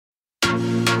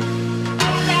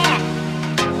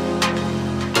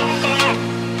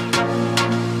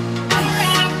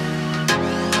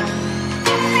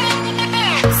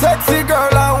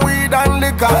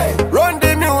maker. Run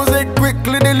the music,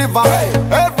 quickly deliver.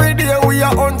 Every day we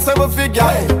are on 7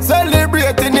 figure.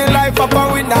 Celebrating the life of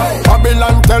a winner.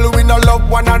 Babylon tell we no love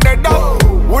one another.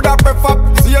 Would I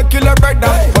prefer see you kill a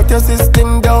brother? But your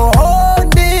system don't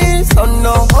hold me, so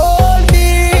no hold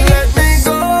me. Let me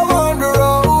go on the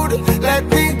road. Let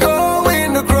me go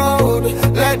in the crowd.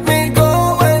 Let me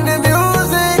go when the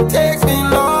music takes me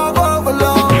long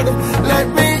overload. Let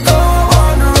me go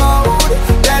on the road.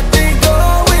 Let me go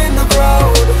in the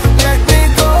crowd. Let me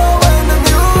go when the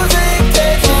music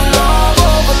takes me long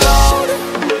overload.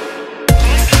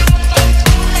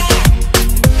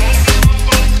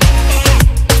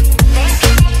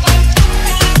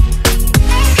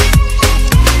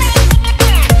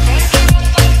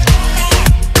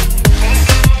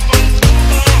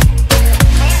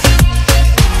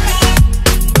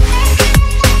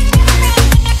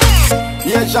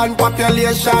 Asian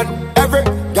population, every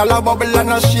gal a bubble and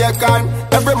a shake on.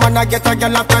 Every man a get a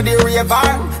gal after the rave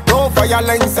on. No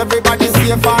violence, everybody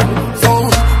safe on. So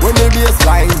when the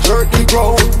bassline jerk the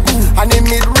ground, and the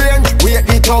mid-range wait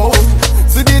the tone.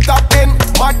 See the top end,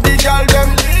 mad the gal them.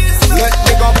 Let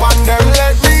me go on them,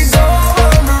 let me go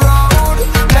on the road.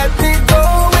 Let me go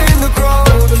in the crowd.